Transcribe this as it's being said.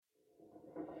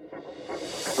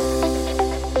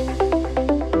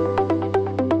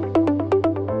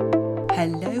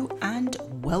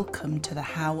welcome to the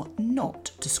How Not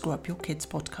to Screw Up Your Kids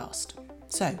podcast.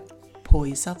 So, pour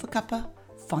yourself a cuppa,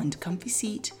 find a comfy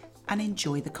seat, and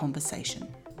enjoy the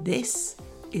conversation. This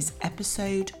is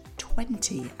episode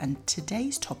 20, and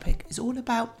today's topic is all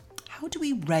about how do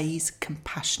we raise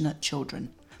compassionate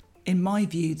children? In my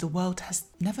view, the world has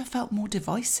never felt more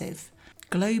divisive.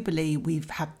 Globally,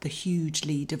 we've had the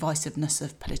hugely divisiveness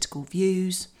of political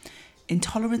views,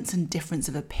 intolerance and difference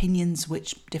of opinions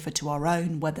which differ to our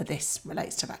own, whether this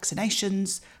relates to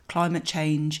vaccinations, climate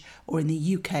change, or in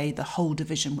the UK, the whole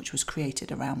division which was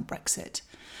created around Brexit.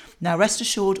 Now, rest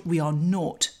assured, we are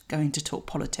not going to talk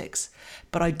politics,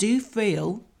 but I do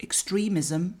feel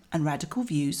extremism and radical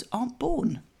views aren't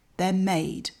born, they're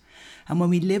made. And when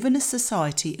we live in a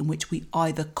society in which we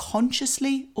either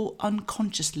consciously or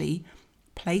unconsciously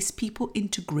place people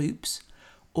into groups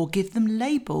or give them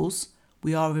labels,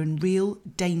 we are in real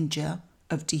danger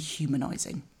of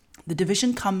dehumanising. The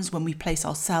division comes when we place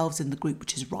ourselves in the group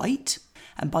which is right,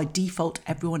 and by default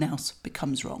everyone else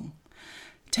becomes wrong.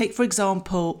 Take, for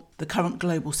example, the current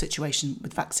global situation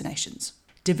with vaccinations.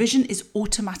 Division is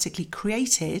automatically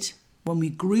created when we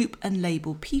group and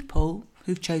label people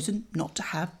who've chosen not to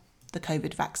have the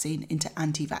COVID vaccine into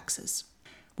anti-vaxxers.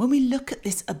 When we look at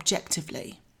this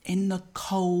objectively, in the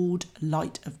cold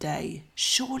light of day,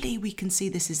 surely we can see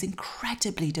this is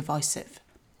incredibly divisive.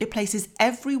 It places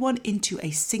everyone into a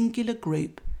singular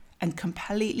group and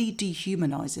completely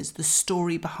dehumanises the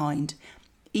story behind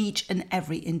each and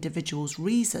every individual's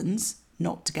reasons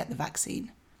not to get the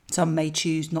vaccine. Some may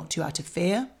choose not to out of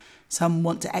fear, some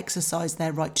want to exercise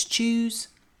their right to choose,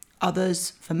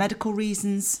 others for medical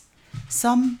reasons.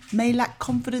 Some may lack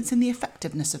confidence in the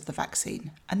effectiveness of the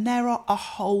vaccine, and there are a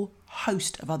whole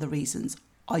host of other reasons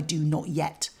I do not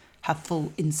yet have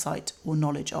full insight or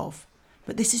knowledge of.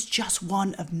 But this is just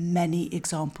one of many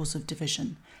examples of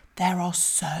division. There are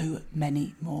so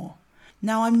many more.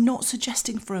 Now, I'm not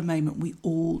suggesting for a moment we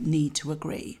all need to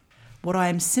agree. What I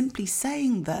am simply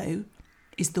saying, though,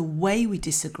 is the way we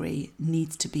disagree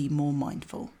needs to be more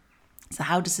mindful. So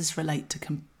how does this relate to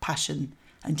compassion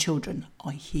and children,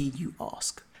 I hear you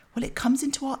ask? Well, it comes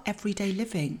into our everyday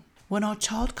living. When our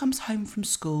child comes home from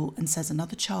school and says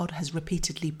another child has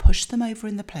repeatedly pushed them over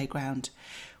in the playground,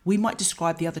 we might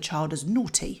describe the other child as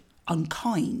naughty,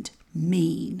 unkind,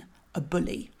 mean, a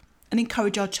bully, and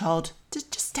encourage our child to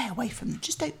just stay away from them.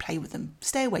 Just don't play with them.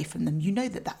 Stay away from them. You know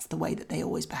that that's the way that they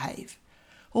always behave.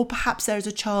 Or perhaps there is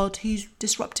a child who's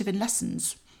disruptive in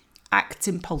lessons, acts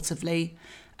impulsively,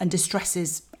 and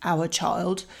distresses our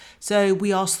child, so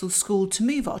we ask the school to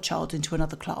move our child into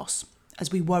another class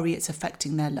as we worry it's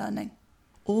affecting their learning.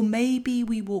 Or maybe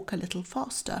we walk a little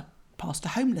faster past a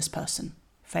homeless person,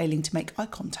 failing to make eye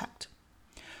contact.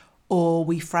 Or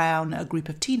we frown at a group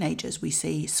of teenagers we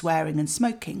see swearing and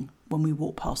smoking when we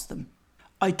walk past them.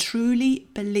 I truly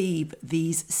believe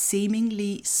these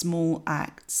seemingly small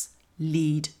acts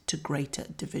lead to greater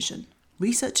division.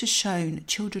 Research has shown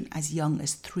children as young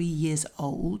as 3 years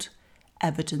old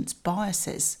evidence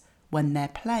biases when they're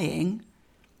playing,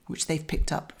 which they've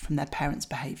picked up from their parents'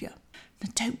 behaviour. Now,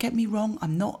 don't get me wrong,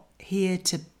 I'm not here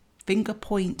to finger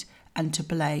point and to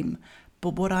blame,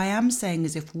 but what I am saying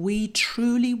is if we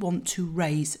truly want to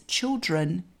raise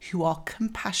children who are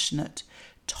compassionate,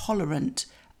 tolerant,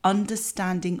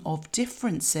 understanding of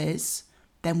differences,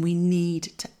 then we need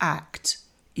to act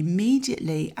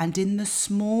immediately and in the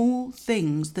small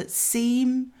things that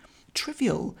seem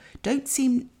trivial, don't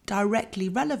seem directly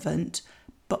relevant,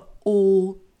 but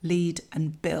all lead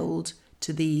and build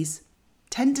to these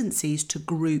tendencies to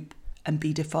group and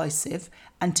be divisive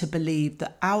and to believe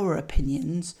that our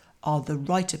opinions are the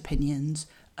right opinions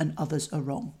and others are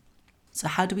wrong. So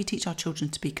how do we teach our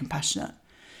children to be compassionate?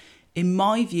 In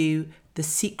my view, the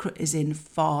secret is in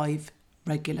 5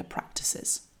 regular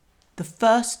practices. The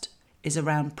first is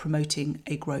around promoting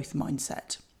a growth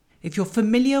mindset. If you're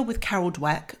familiar with Carol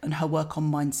Dweck and her work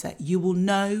on mindset, you will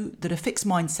know that a fixed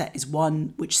mindset is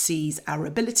one which sees our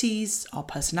abilities, our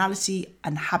personality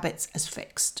and habits as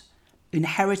fixed,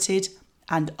 inherited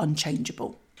and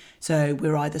unchangeable. So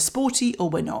we're either sporty or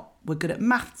we're not. We're good at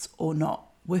maths or not.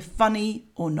 We're funny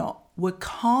or not. We're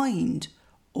kind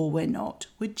or we're not.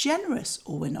 We're generous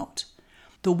or we're not.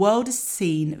 The world is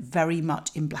seen very much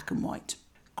in black and white.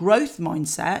 Growth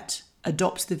mindset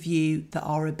adopts the view that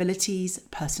our abilities,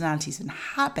 personalities and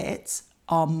habits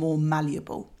are more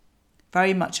malleable.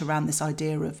 Very much around this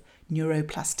idea of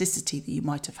neuroplasticity that you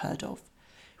might have heard of.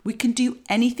 We can do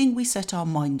anything we set our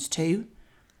minds to.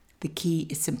 The key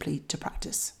is simply to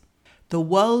practice. The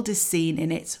world is seen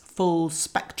in its full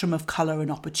spectrum of colour and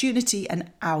opportunity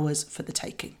and ours for the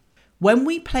taking. When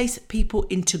we place people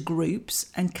into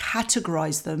groups and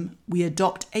categorize them, we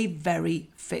adopt a very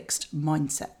fixed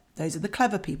mindset. Those are the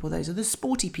clever people, those are the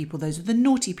sporty people, those are the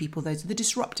naughty people, those are the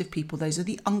disruptive people, those are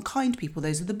the unkind people,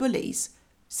 those are the bullies.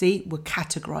 See, we're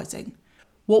categorizing.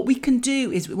 What we can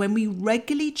do is when we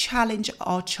regularly challenge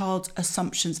our child's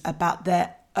assumptions about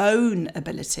their own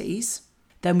abilities,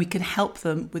 then we can help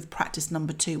them with practice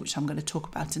number 2, which I'm going to talk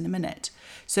about in a minute.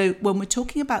 So when we're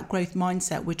talking about growth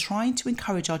mindset, we're trying to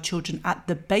encourage our children at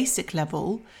the basic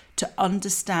level to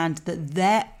understand that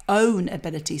their own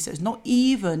ability, so it's not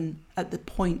even at the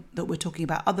point that we're talking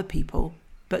about other people,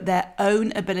 but their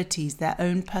own abilities, their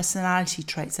own personality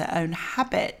traits, their own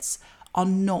habits are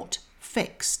not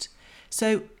fixed.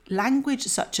 So language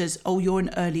such as, oh, you're an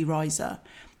early riser,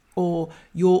 or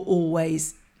you're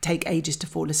always take ages to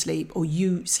fall asleep, or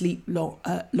you sleep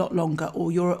a lot longer,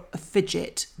 or you're a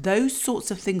fidget. Those sorts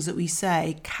of things that we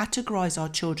say categorize our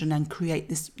children and create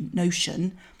this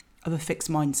notion of a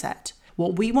fixed mindset.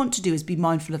 What we want to do is be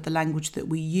mindful of the language that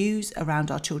we use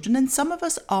around our children. And some of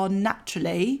us are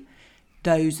naturally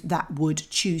those that would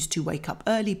choose to wake up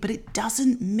early, but it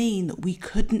doesn't mean that we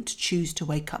couldn't choose to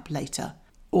wake up later.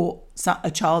 Or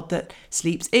a child that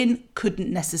sleeps in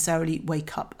couldn't necessarily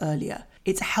wake up earlier.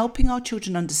 It's helping our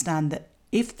children understand that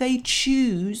if they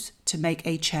choose to make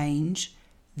a change,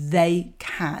 they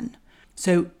can.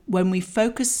 So when we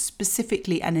focus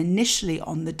specifically and initially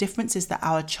on the differences that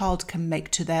our child can make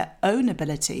to their own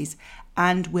abilities,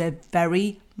 and we're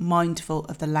very mindful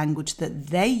of the language that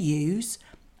they use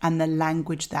and the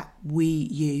language that we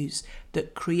use,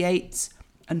 that creates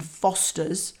and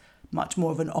fosters much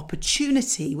more of an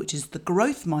opportunity, which is the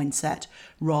growth mindset,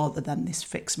 rather than this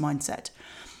fixed mindset.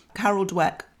 Carol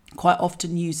Dweck quite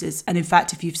often uses, and in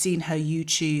fact, if you've seen her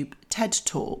YouTube TED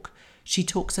Talk, she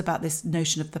talks about this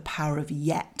notion of the power of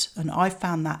yet. And I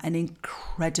found that an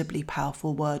incredibly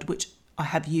powerful word, which I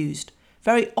have used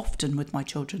very often with my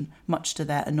children, much to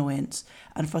their annoyance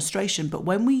and frustration. But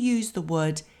when we use the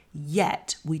word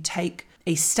yet, we take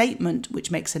a statement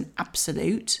which makes an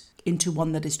absolute into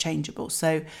one that is changeable.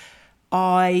 So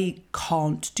I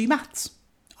can't do maths.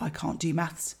 I can't do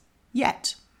maths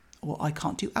yet. Or I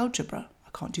can't do algebra. I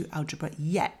can't do algebra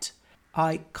yet.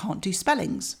 I can't do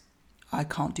spellings. I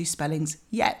can't do spellings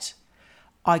yet.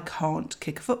 I can't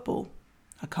kick a football.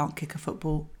 I can't kick a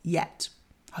football yet.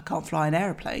 I can't fly an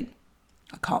aeroplane.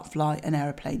 I can't fly an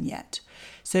aeroplane yet.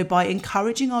 So by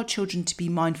encouraging our children to be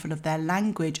mindful of their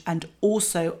language and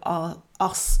also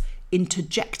us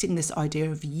interjecting this idea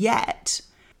of yet,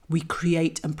 we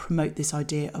create and promote this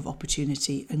idea of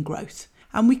opportunity and growth.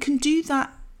 And we can do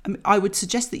that. I would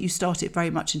suggest that you start it very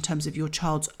much in terms of your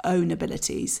child's own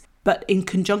abilities. But in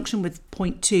conjunction with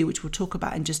point 2, which we'll talk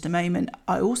about in just a moment,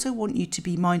 I also want you to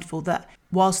be mindful that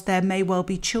whilst there may well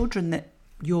be children that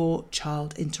your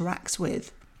child interacts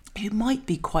with who might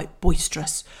be quite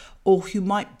boisterous, or who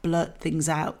might blurt things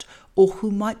out, or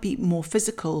who might be more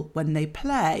physical when they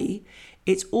play,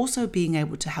 it's also being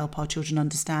able to help our children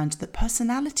understand that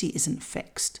personality isn't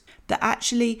fixed. That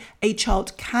actually a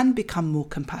child can become more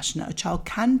compassionate, a child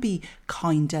can be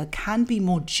kinder, can be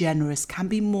more generous, can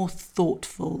be more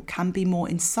thoughtful, can be more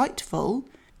insightful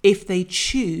if they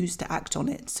choose to act on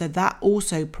it. So that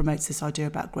also promotes this idea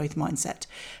about growth mindset.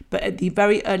 But at the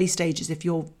very early stages, if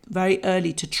you're very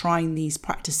early to trying these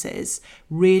practices,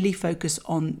 really focus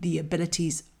on the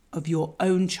abilities of your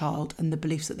own child and the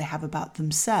beliefs that they have about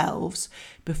themselves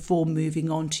before moving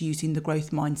on to using the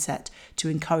growth mindset to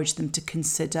encourage them to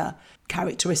consider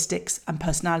characteristics and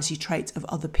personality traits of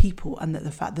other people, and that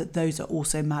the fact that those are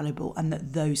also malleable and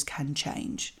that those can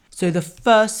change. So the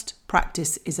first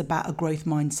practice is about a growth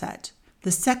mindset.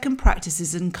 The second practice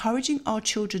is encouraging our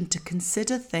children to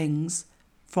consider things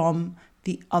from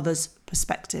the other's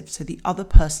perspective, so the other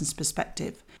person's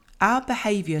perspective. Our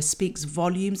behaviour speaks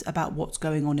volumes about what's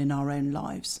going on in our own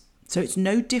lives. So it's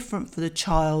no different for the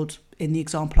child in the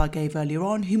example I gave earlier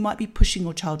on who might be pushing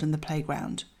your child in the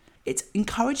playground. It's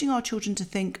encouraging our children to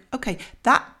think, okay,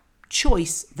 that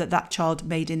choice that child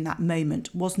made in that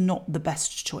moment was not the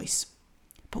best choice.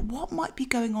 But what might be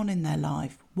going on in their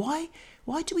life? Why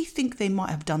do we think they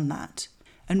might have done that?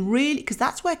 And really, because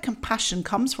that's where compassion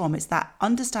comes from. It's that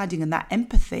understanding and that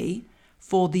empathy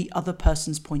for the other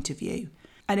person's point of view.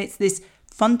 And it's this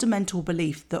fundamental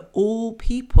belief that all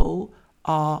people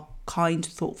are kind,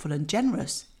 thoughtful, and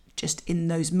generous. Just in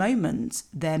those moments,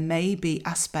 there may be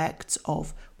aspects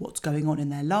of what's going on in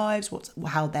their lives,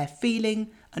 how they're feeling,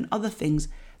 and other things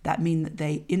that mean that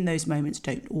they, in those moments,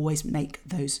 don't always make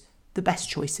those the best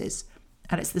choices.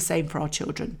 And it's the same for our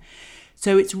children.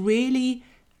 So it's really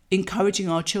encouraging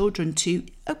our children to,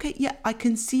 okay, yeah, I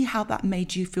can see how that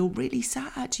made you feel really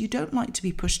sad. You don't like to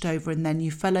be pushed over and then you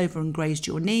fell over and grazed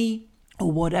your knee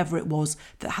or whatever it was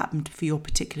that happened for your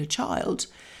particular child.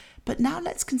 But now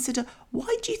let's consider,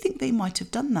 why do you think they might have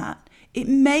done that? It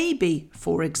may be,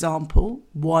 for example,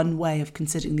 one way of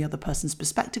considering the other person's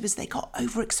perspective is they got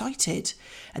overexcited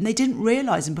and they didn't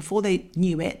realise, and before they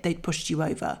knew it, they'd pushed you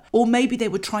over. Or maybe they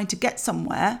were trying to get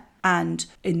somewhere and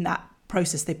in that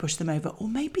process they pushed them over. Or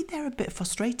maybe they're a bit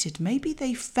frustrated. Maybe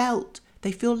they feel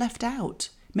left out.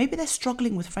 Maybe they're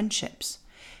struggling with friendships.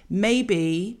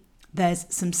 Maybe there's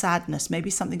some sadness. Maybe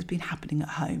something's been happening at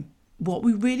home. What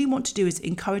we really want to do is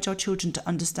encourage our children to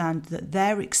understand that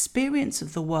their experience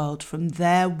of the world from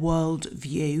their world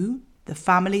view, the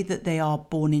family that they are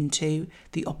born into,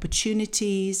 the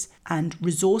opportunities and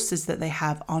resources that they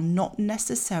have are not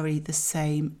necessarily the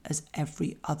same as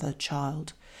every other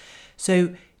child.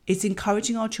 So it's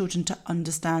encouraging our children to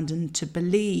understand and to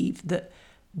believe that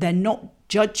they're not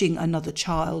judging another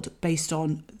child based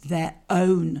on their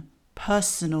own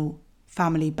personal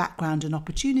family background and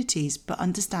opportunities, but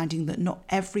understanding that not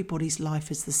everybody's life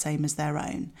is the same as their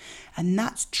own. And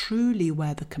that's truly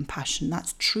where the compassion,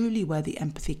 that's truly where the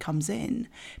empathy comes in,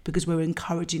 because we're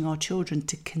encouraging our children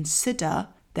to consider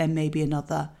there may be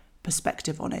another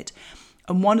perspective on it.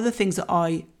 And one of the things that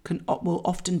I will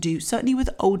often do, certainly with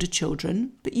older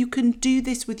children, but you can do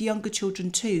this with younger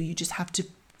children too, you just have to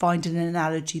find an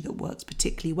analogy that works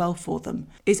particularly well for them,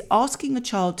 is asking a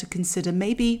child to consider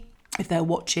maybe if they're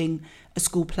watching a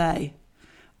school play,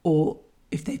 or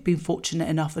if they've been fortunate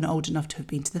enough and old enough to have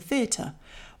been to the theatre,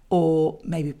 or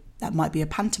maybe that might be a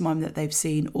pantomime that they've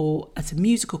seen, or at a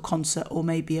musical concert, or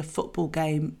maybe a football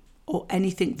game, or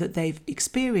anything that they've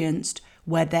experienced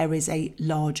where there is a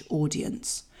large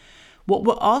audience. What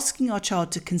we're asking our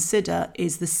child to consider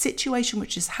is the situation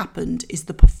which has happened is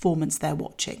the performance they're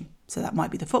watching. So that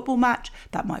might be the football match,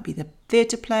 that might be the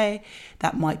theatre play,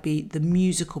 that might be the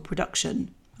musical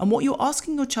production. And what you're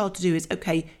asking your child to do is,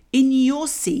 okay, in your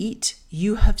seat,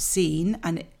 you have seen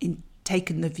and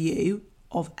taken the view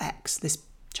of X. This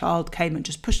child came and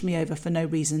just pushed me over for no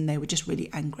reason. They were just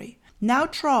really angry. Now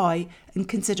try and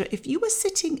consider if you were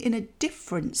sitting in a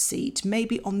different seat,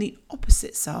 maybe on the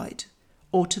opposite side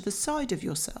or to the side of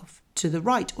yourself, to the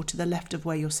right or to the left of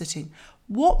where you're sitting.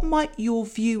 What might your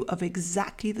view of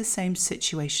exactly the same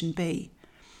situation be?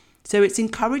 So it's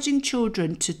encouraging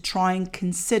children to try and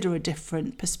consider a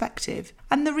different perspective.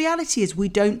 And the reality is we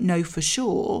don't know for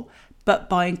sure, but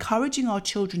by encouraging our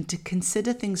children to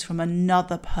consider things from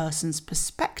another person's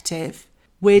perspective,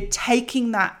 we're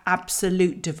taking that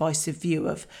absolute divisive view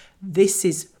of this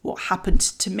is what happened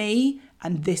to me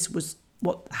and this was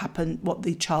what happened, what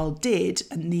the child did,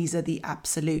 and these are the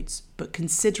absolutes, but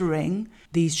considering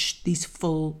these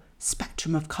full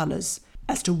spectrum of colours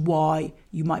as to why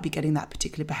you might be getting that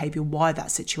particular behaviour, why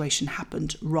that situation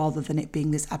happened, rather than it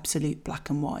being this absolute black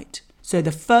and white. So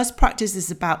the first practice is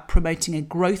about promoting a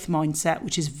growth mindset,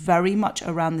 which is very much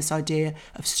around this idea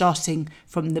of starting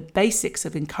from the basics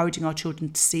of encouraging our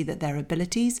children to see that their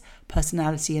abilities,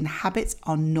 personality and habits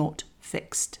are not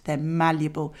fixed. They're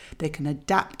malleable, they can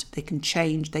adapt, they can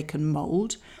change, they can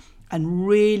mould, and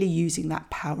really using that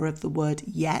power of the word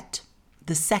yet.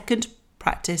 The second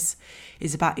practice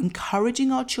is about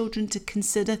encouraging our children to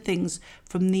consider things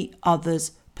from the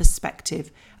other's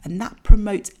perspective, and that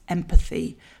promotes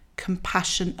empathy,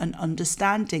 compassion and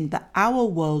understanding that our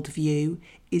worldview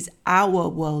is our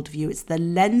worldview. It's the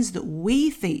lens that we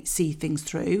see things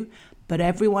through, but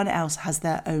everyone else has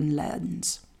their own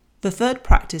lens. The third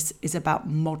practice is about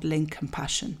modelling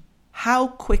compassion. How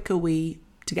quick are we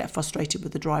to get frustrated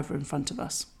with the driver in front of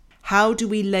us? How do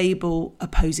we label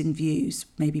opposing views?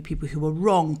 Maybe people who are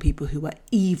wrong, people who are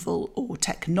evil, or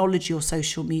technology or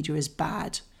social media is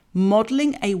bad.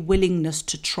 Modelling a willingness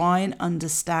to try and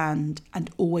understand and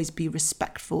always be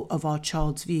respectful of our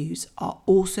child's views are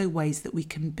also ways that we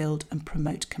can build and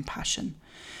promote compassion.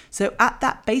 So at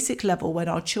that basic level, when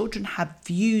our children have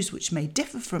views which may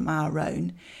differ from our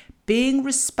own, being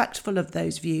respectful of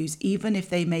those views, even if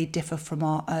they may differ from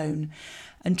our own,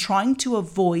 and trying to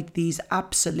avoid these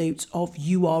absolutes of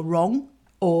you are wrong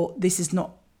or this is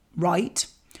not right,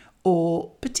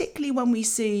 or particularly when we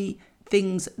see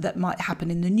things that might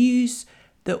happen in the news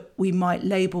that we might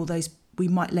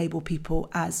label people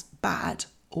as bad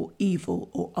or evil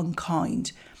or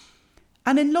unkind.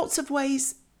 And in lots of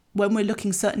ways, when we're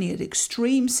looking certainly at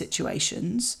extreme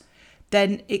situations,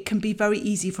 then it can be very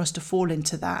easy for us to fall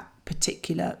into that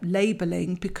particular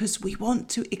labelling, because we want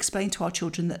to explain to our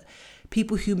children that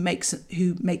people who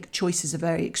make choices of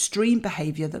very extreme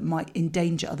behaviour that might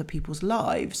endanger other people's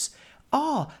lives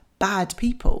are bad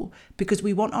people, because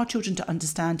we want our children to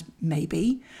understand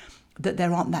maybe that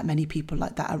there aren't that many people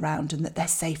like that around, and that they're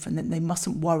safe, and that they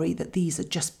mustn't worry that these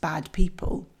are just bad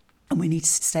people and we need to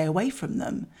stay away from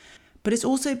them. But it's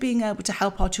also being able to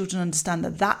help our children understand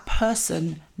that that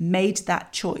person made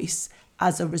that choice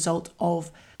as a result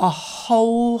of a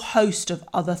whole host of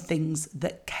other things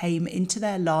that came into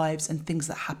their lives and things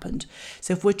that happened.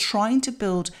 So if we're trying to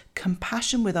build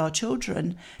compassion with our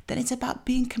children, then it's about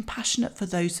being compassionate for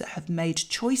those that have made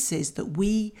choices that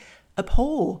we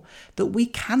abhor, that we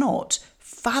cannot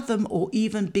fathom or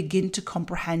even begin to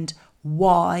comprehend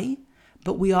why,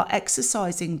 but we are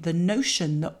exercising the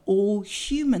notion that all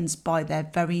humans by their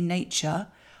very nature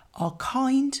are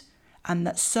kind, and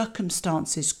that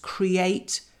circumstances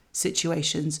create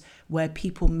situations where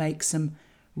people make some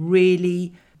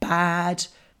really bad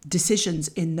decisions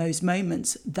in those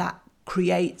moments that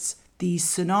creates these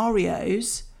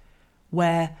scenarios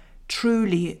where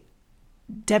truly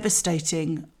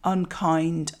devastating,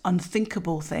 unkind,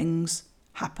 unthinkable things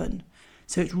happen.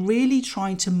 So it's really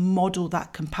trying to model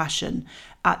that compassion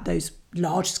at those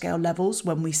large scale levels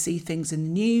when we see things in the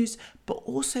news, but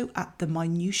also at the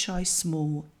minutiae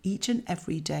small, each and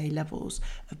everyday levels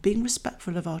of being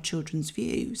respectful of our children's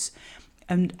views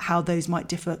and how those might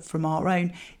differ from our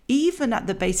own, even at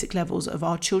the basic levels of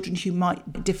our children who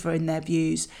might differ in their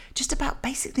views, just about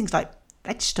basic things like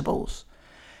vegetables.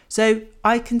 So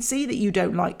I can see that you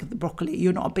don't like the broccoli.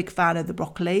 You're not a big fan of the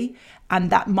broccoli, and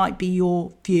that might be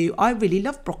your view. I really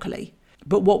love broccoli.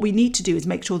 But what we need to do is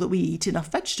make sure that we eat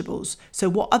enough vegetables. So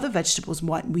what other vegetables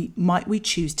might we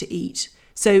choose to eat?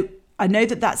 So I know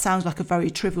that sounds like a very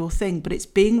trivial thing, but it's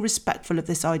being respectful of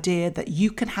this idea that you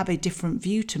can have a different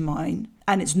view to mine.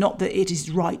 And it's not that it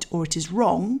is right or it is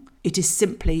wrong. It is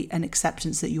simply an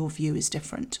acceptance that your view is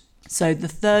different. So the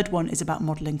third one is about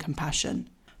modelling compassion.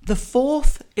 The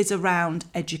fourth is around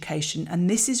education, and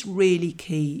this is really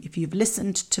key. If you've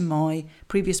listened to my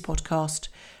previous podcast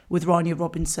with Rania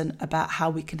Robinson about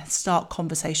how we can start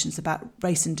conversations about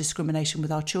race and discrimination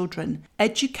with our children,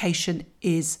 education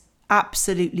is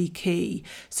absolutely key.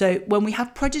 So when we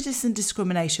have prejudice and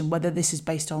discrimination, whether this is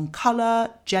based on colour,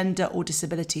 gender or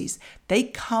disabilities, they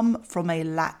come from a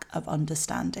lack of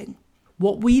understanding.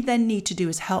 What we then need to do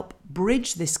is help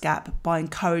bridge this gap by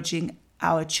encouraging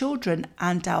our children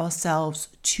and ourselves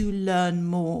to learn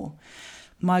more.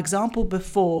 My example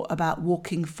before about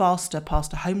walking faster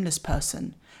past a homeless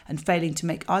person and failing to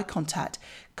make eye contact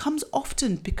comes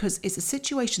often because it's a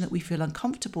situation that we feel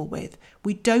uncomfortable with.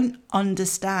 We don't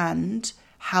understand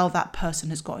how that person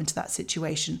has got into that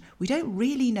situation. We don't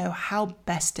really know how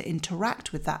best to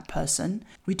interact with that person.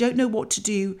 We don't know what to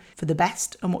do for the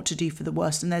best and what to do for the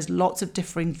worst. And there's lots of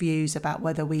differing views about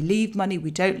whether we leave money,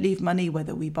 we don't leave money,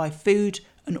 whether we buy food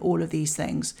and all of these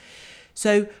things.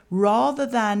 So rather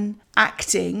than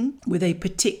acting with a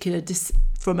particular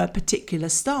from a particular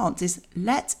stance, is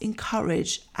let's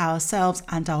encourage ourselves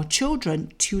and our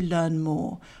children to learn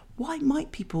more. Why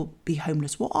might people be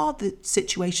homeless? What are the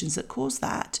situations that cause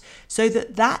that? So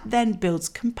that then builds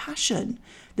compassion.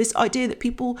 This idea that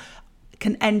people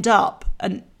can end up,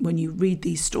 and when you read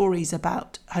these stories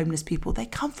about homeless people, they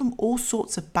come from all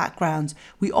sorts of backgrounds.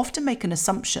 We often make an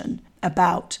assumption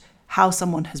about how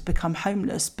someone has become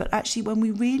homeless, but actually when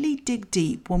we really dig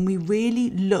deep, when we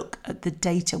really look at the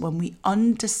data, when we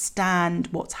understand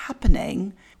what's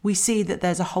happening, we see that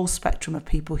there's a whole spectrum of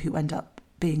people who end up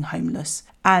being homeless,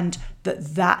 and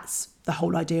that's the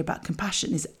whole idea about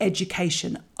compassion is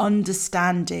education,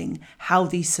 understanding how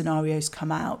these scenarios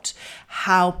come out,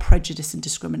 how prejudice and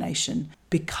discrimination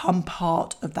become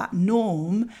part of that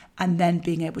norm, and then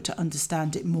being able to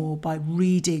understand it more by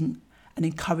reading and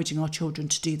encouraging our children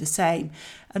to do the same.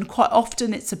 And quite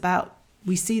often it's about,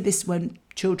 we see this when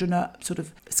children are sort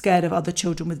of scared of other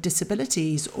children with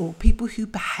disabilities or people who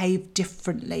behave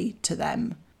differently to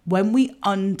them. When we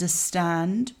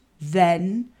understand,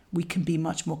 then we can be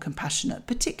much more compassionate,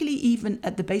 particularly even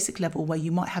at the basic level where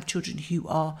you might have children who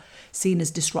are seen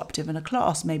as disruptive in a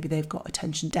class. Maybe they've got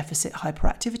attention deficit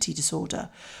hyperactivity disorder,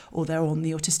 or they're on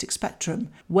the autistic spectrum.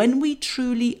 When we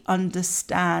truly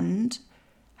understand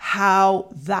how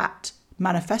that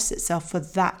manifests itself for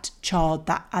that child,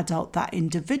 that adult, that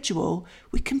individual,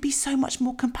 we can be so much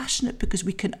more compassionate because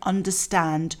we can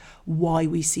understand why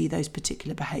we see those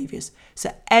particular behaviours.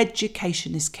 So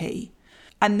education is key.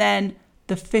 And then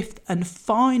the fifth and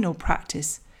final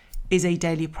practice is a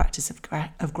daily practice of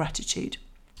gratitude.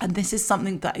 And this is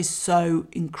something that is so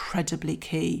incredibly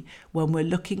key when we're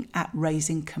looking at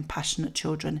raising compassionate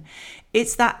children.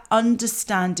 It's that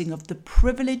understanding of the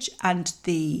privilege and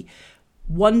the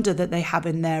wonder that they have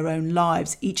in their own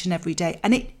lives each and every day.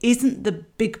 And it isn't the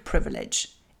big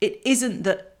privilege. It isn't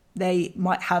that they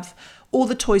might have all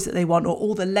the toys that they want or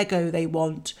all the Lego they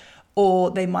want,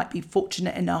 or they might be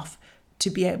fortunate enough to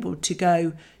be able to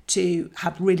go to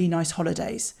have really nice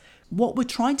holidays. What we're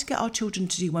trying to get our children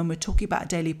to do when we're talking about a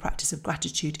daily practice of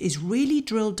gratitude is really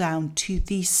drill down to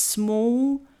these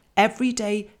small,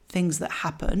 everyday things that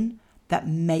happen that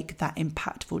make that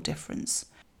impactful difference.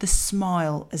 The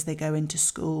smile as they go into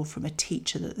school from a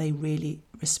teacher that they really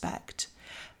respect.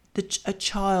 A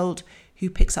child who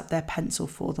picks up their pencil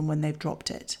for them when they've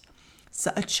dropped it.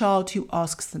 So a child who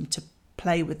asks them to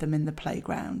play with them in the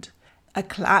playground. A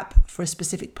clap for a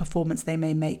specific performance they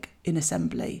may make in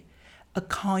assembly. A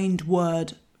kind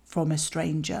word from a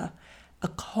stranger, a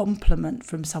compliment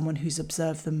from someone who's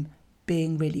observed them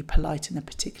being really polite in a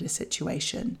particular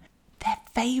situation, their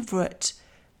favourite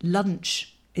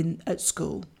lunch at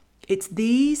school. It's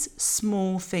these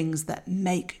small things that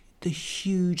make the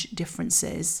huge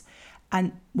differences.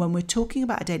 And when we're talking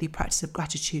about a daily practice of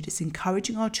gratitude, it's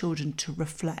encouraging our children to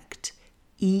reflect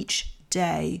each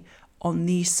day on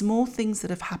these small things that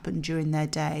have happened during their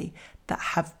day that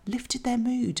have lifted their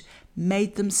mood,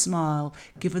 made them smile,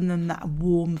 given them that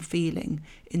warm feeling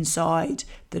inside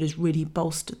that has really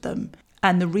bolstered them.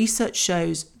 And the research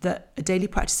shows that a daily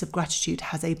practice of gratitude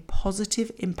has a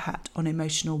positive impact on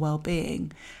emotional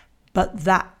well-being, but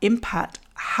that impact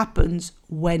happens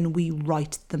when we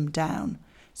write them down.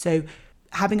 So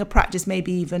having a practice,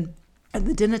 maybe even at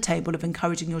the dinner table, of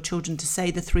encouraging your children to say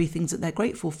the 3 things that they're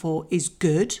grateful for is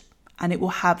good, and it will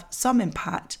have some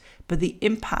impact, but the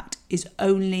impact is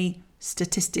only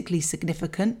statistically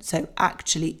significant, so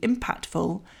actually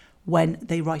impactful, when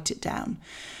they write it down.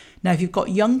 Now, if you've got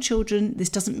young children, this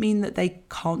doesn't mean that they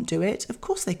can't do it. Of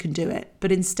course they can do it,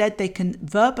 but instead they can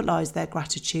verbalize their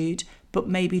gratitude, but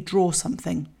maybe draw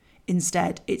something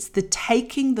instead. It's the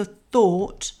taking the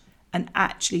thought and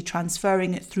actually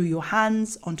transferring it through your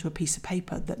hands onto a piece of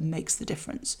paper that makes the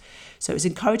difference. So it's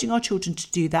encouraging our children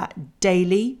to do that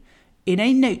daily in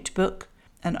a notebook,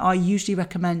 and I usually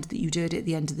recommend that you do it at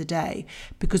the end of the day,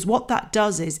 because what that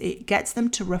does is it gets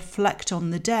them to reflect on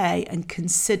the day and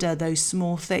consider those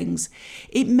small things.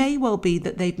 It may well be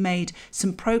that they've made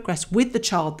some progress with the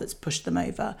child that's pushed them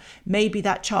over. Maybe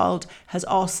that child has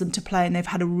asked them to play and they've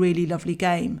had a really lovely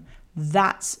game.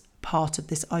 That's part of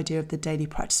this idea of the daily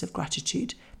practice of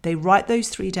gratitude. They write those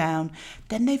 3 down,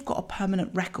 then they've got a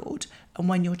permanent record. And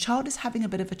when your child is having a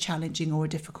bit of a challenging or a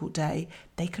difficult day,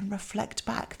 they can reflect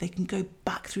back. They can go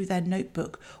back through their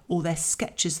notebook or their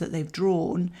sketches that they've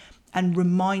drawn and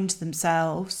remind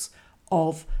themselves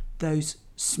of those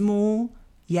small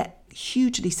yet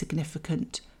hugely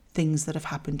significant things that have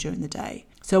happened during the day.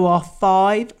 So our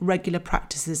 5 regular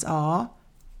practices are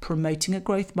promoting a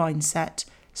growth mindset.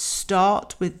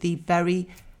 Start with the very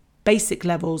basic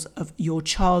levels of your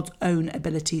child's own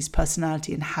abilities,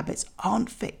 personality and habits aren't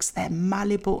fixed. They're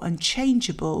malleable and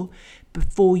changeable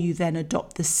before you then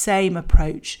adopt the same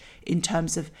approach in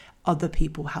terms of other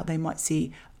people, how they might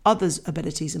see others'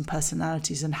 abilities and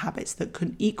personalities and habits that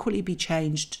can equally be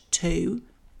changed too.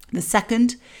 The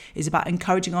second is about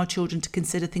encouraging our children to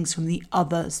consider things from the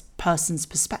other person's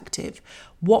perspective.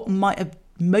 What might have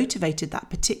motivated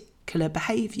that particular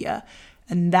behaviour?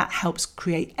 And that helps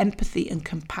create empathy and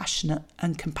compassion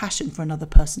for another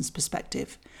person's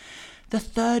perspective. The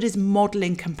third is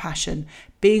modelling compassion,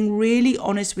 being really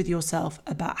honest with yourself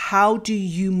about how do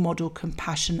you model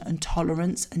compassion and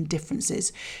tolerance and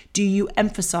differences. Do you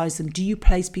emphasise them? Do you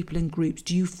place people in groups?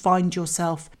 Do you find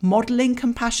yourself modelling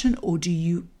compassion, or do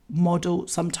you model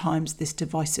sometimes this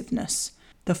divisiveness?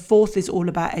 The fourth is all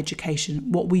about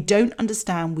education. What we don't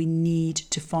understand, we need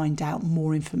to find out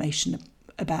more information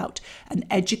about. And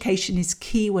education is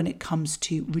key when it comes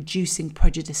to reducing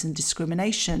prejudice and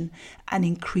discrimination and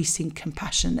increasing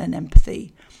compassion and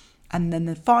empathy. And then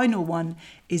the final one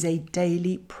is a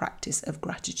daily practice of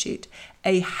gratitude,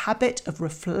 a habit of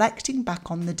reflecting back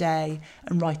on the day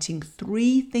and writing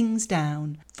 3 things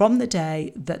down from the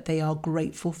day that they are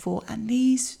grateful for. And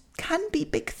these can be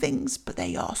big things, but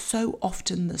they are so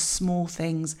often the small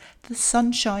things: the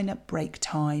sunshine at break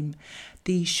time,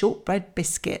 the shortbread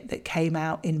biscuit that came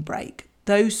out in break,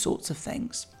 those sorts of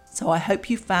things. So I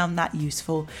hope you found that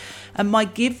useful. And my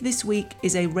give this week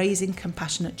is a Raising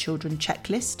Compassionate Children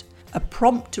checklist, a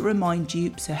prompt to remind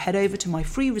you. So head over to my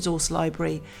free resource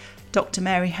library,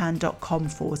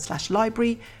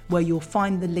 drmaryhan.com/library, where you'll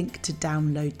find the link to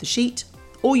download the sheet.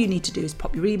 All you need to do is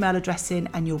pop your email address in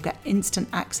and you'll get instant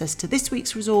access to this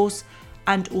week's resource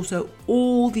and also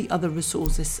all the other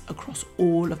resources across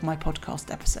all of my podcast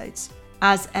episodes.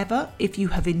 As ever, if you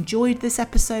have enjoyed this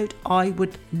episode, I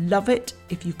would love it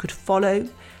if you could follow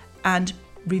and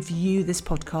review this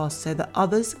podcast so that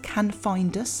others can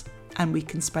find us and we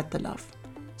can spread the love.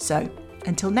 So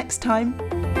until next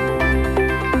time.